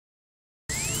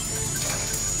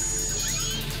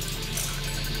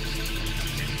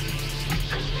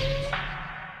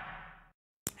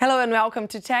and welcome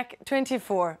to Tech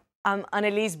 24. I'm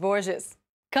Annelise Borges.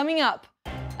 Coming up,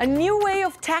 a new way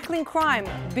of tackling crime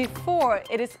before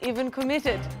it is even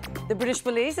committed. The British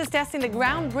police is testing the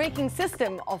groundbreaking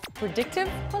system of predictive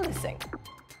policing.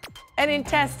 And in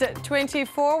Test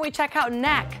 24, we check out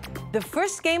Knack, the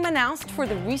first game announced for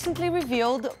the recently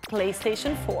revealed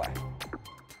PlayStation 4.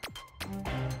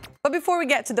 But before we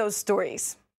get to those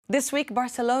stories, this week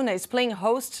Barcelona is playing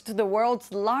host to the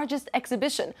world's largest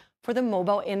exhibition for the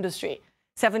mobile industry.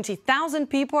 70,000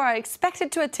 people are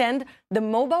expected to attend the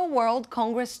Mobile World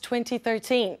Congress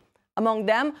 2013. Among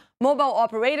them, mobile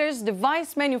operators,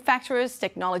 device manufacturers,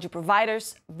 technology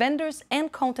providers, vendors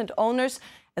and content owners,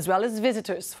 as well as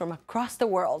visitors from across the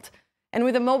world. And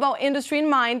with the mobile industry in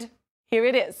mind, here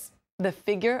it is, the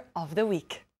figure of the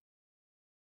week.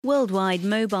 Worldwide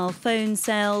mobile phone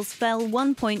sales fell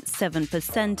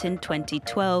 1.7% in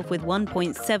 2012, with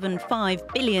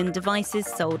 1.75 billion devices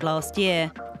sold last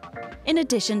year. In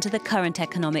addition to the current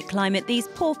economic climate, these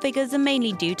poor figures are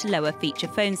mainly due to lower feature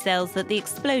phone sales that the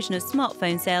explosion of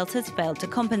smartphone sales has failed to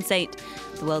compensate.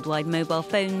 The worldwide mobile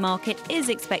phone market is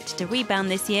expected to rebound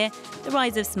this year. The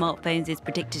rise of smartphones is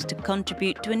predicted to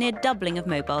contribute to a near doubling of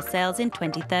mobile sales in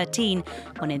 2013.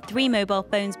 1 in 3 mobile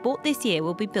phones bought this year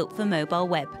will be built for mobile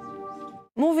web.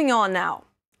 Moving on now.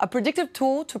 A predictive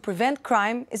tool to prevent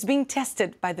crime is being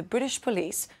tested by the British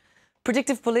police.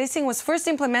 Predictive policing was first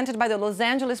implemented by the Los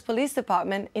Angeles Police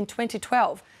Department in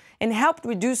 2012 and helped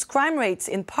reduce crime rates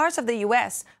in parts of the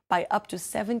US by up to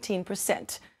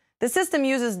 17%. The system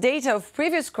uses data of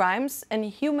previous crimes and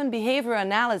human behavior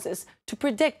analysis to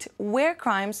predict where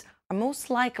crimes are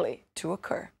most likely to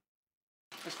occur.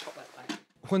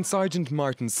 When Sergeant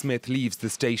Martin Smith leaves the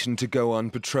station to go on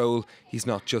patrol, he's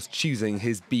not just choosing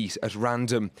his beat at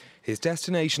random. His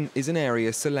destination is an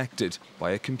area selected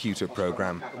by a computer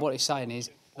programme. What it's saying is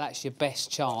that's your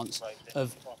best chance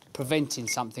of preventing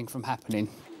something from happening.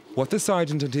 What the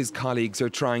sergeant and his colleagues are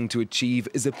trying to achieve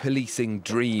is a policing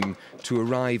dream, to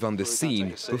arrive on the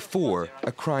scene before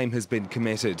a crime has been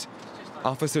committed.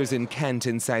 Officers in Kent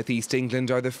in southeast England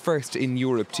are the first in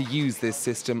Europe to use this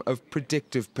system of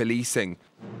predictive policing.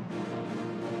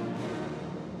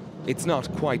 It's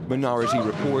not quite Minority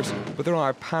Report, but there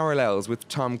are parallels with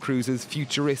Tom Cruise's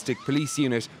futuristic police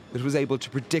unit that was able to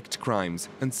predict crimes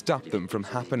and stop them from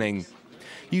happening.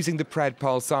 Using the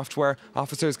PredPol software,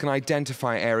 officers can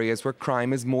identify areas where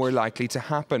crime is more likely to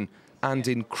happen and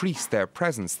increase their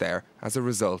presence there as a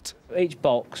result. Each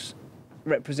box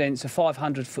represents a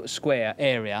 500-foot square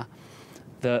area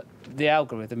that the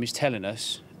algorithm is telling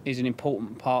us is an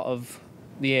important part of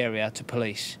the area to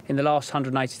police. In the last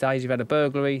 180 days, we've had a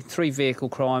burglary, 3 vehicle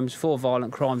crimes, 4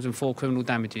 violent crimes and 4 criminal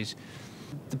damages.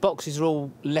 The boxes are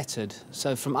all lettered,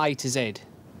 so from A to Z.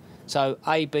 So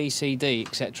A, B, C, D,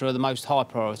 etc. are the most high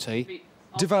priority.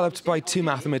 Developed by 2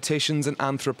 mathematicians, an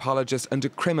anthropologist and a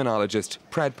criminologist,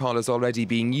 PredPol is already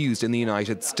being used in the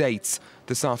United States.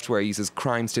 The software uses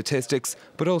crime statistics,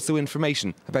 but also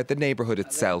information about the neighbourhood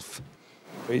itself.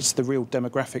 It's the real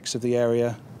demographics of the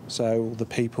area, so the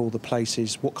people, the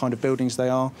places, what kind of buildings they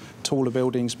are. Taller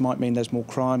buildings might mean there's more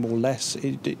crime or less.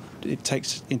 It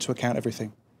takes into account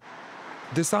everything.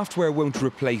 The software won't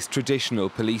replace traditional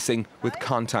policing, with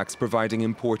contacts providing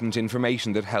important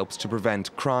information that helps to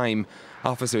prevent crime.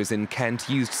 Officers in Kent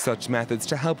used such methods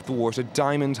to help thwart a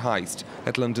diamond heist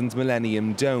at London's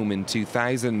Millennium Dome in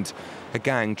 2000. A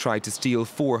gang tried to steal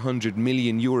 €400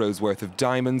 million worth of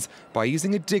diamonds by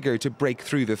using a digger to break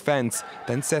through the fence,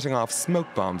 then setting off smoke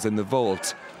bombs in the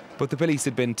vault. But the police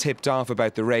had been tipped off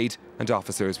about the raid and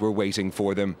officers were waiting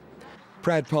for them.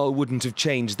 PredPol wouldn't have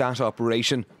changed that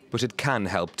operation, but it can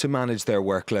help to manage their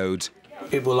workload.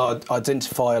 It will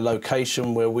identify a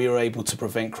location where we are able to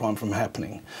prevent crime from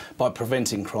happening. By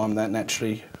preventing crime, that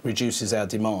naturally reduces our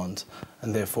demand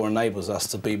and therefore enables us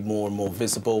to be more and more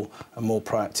visible and more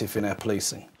proactive in our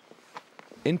policing.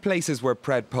 In places where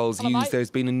PredPol's used,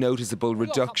 there's been a noticeable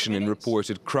reduction in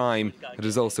reported crime. It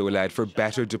has also allowed for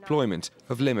better deployment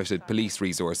of limited police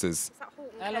resources.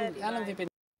 How long have you been?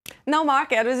 Now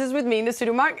Mark Edwards is with me in the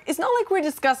studio. Mark, it's not like we're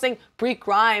discussing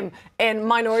pre-crime and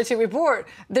Minority Report.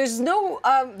 There's no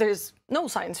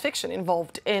science fiction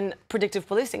involved in predictive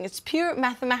policing. It's pure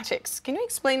mathematics. Can you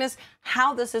explain us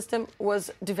how the system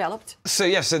was developed? So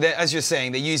yes, as you're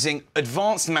saying, they're using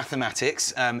advanced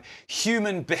mathematics,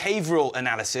 human behavioural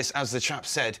analysis, as the chap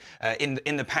said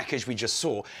in the package we just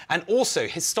saw, and also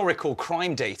historical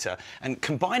crime data, and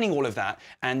combining all of that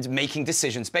and making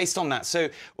decisions based on that. So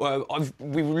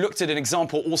we looked at an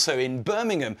example also in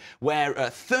Birmingham where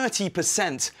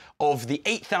 30% of the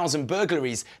 8,000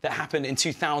 burglaries that happened in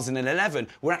 2011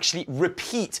 were actually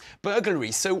repeat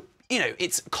burglaries. So you know,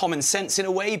 it's common sense in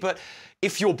a way, but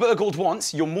if you're burgled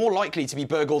once, you're more likely to be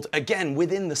burgled again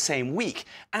within the same week.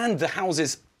 And the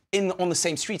houses on the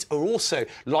same streets are also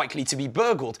likely to be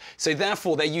burgled. So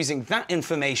therefore, they're using that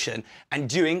information and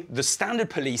doing the standard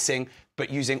policing, but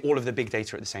using all of the big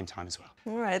data at the same time as well.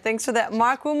 All right, thanks for that,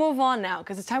 Mark. We'll move on now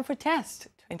because it's time for Test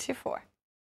 24.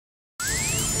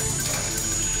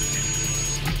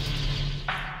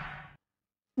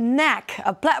 Knack,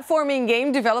 a platforming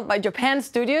game developed by Japan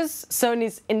Studios,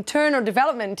 Sony's internal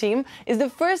development team, is the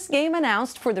first game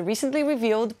announced for the recently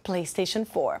revealed PlayStation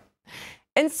 4.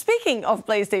 And speaking of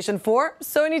PlayStation 4,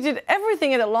 Sony did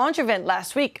everything at a launch event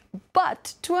last week,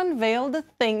 but to unveil the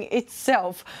thing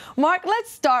itself. Mark,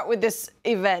 let's start with this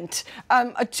event.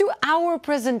 A 2-hour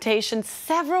presentation,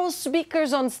 several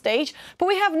speakers on stage, but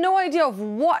we have no idea of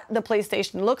what the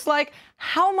PlayStation looks like,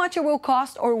 how much it will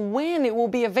cost, or when it will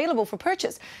be available for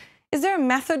purchase. Is there a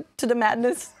method to the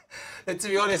madness? To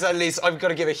be honest, at least, I've got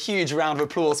to give a huge round of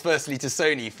applause firstly to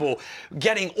Sony for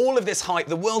getting all of this hype,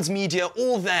 the world's media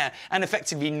all there, and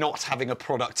effectively not having a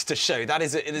product to show. That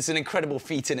is it's an incredible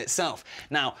feat in itself.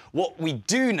 Now, what we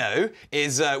do know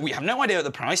is we have no idea of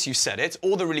the price, you said it,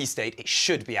 or the release date. It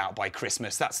should be out by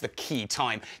Christmas. That's the key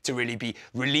time to really be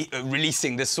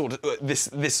releasing this sort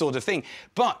of thing.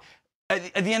 But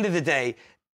at the end of the day,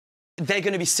 they're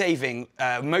going to be saving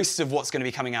most of what's going to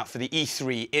be coming out for the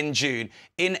E3 in June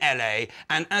in LA.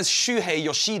 And as Shuhei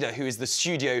Yoshida, who is the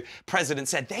studio president,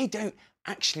 said, they don't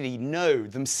actually know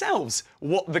themselves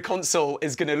what the console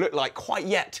is going to look like quite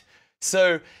yet.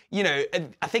 So, you know,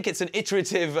 I think it's an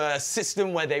iterative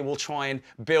system where they will try and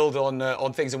build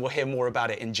on things, and we'll hear more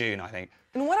about it in June, I think.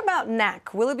 And what about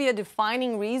Knack? Will it be a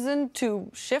defining reason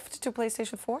to shift to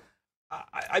PlayStation 4?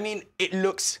 I mean, it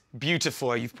looks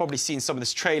beautiful. You've probably seen some of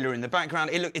this trailer in the background.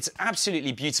 It's an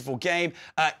absolutely beautiful game.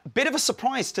 Bit of a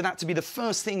surprise to be the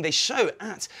first thing they show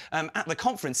at the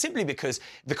conference, simply because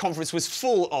the conference was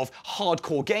full of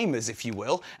hardcore gamers, if you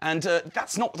will. And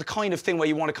that's not the kind of thing where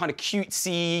you want a kind of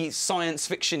cutesy, science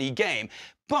fiction-y game.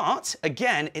 But,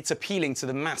 again, it's appealing to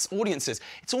the mass audiences.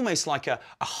 It's almost like a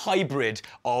hybrid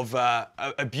of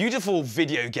a beautiful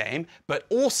video game, but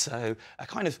also a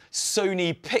kind of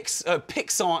Sony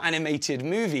Pixar animated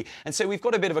movie. And so we've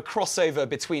got a bit of a crossover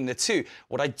between the two.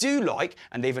 What I do like,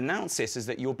 and they've announced this, is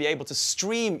that you'll be able to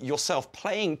stream yourself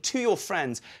playing to your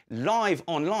friends live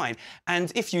online. And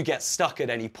if you get stuck at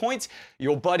any point,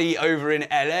 your buddy over in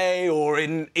LA or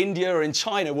in India or in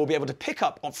China will be able to pick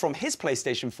up from his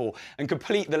PlayStation 4 and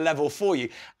complete the level for you.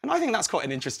 And I think that's quite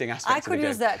an interesting aspect I could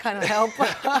use that kind of help,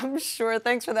 I'm sure.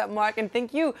 Thanks for that, Mark, and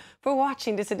thank you for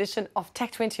watching this edition of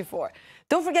Tech 24.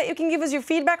 Don't forget, you can give us your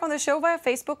feedback on the show via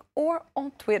Facebook or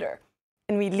on Twitter.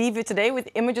 And we leave you today with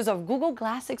images of Google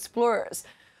Glass Explorers.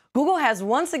 Google has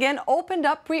once again opened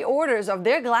up pre-orders of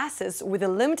their glasses with a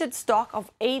limited stock of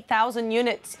 8,000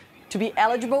 units. To be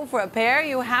eligible for a pair,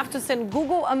 you have to send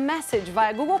Google a message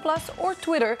via Google Plus or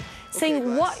Twitter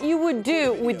saying what you would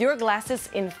do with your glasses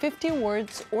in 50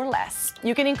 words or less.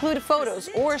 You can include photos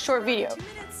or a short video.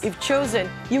 If chosen,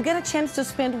 you get a chance to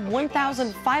spend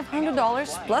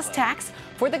 $1,500 plus tax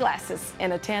for the glasses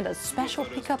and attend a special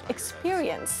pickup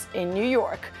experience in New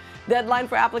York. Deadline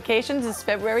for applications is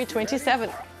February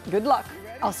 27th. Good luck.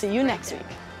 I'll see you next week.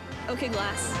 Okay,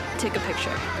 Glass, take a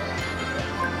picture.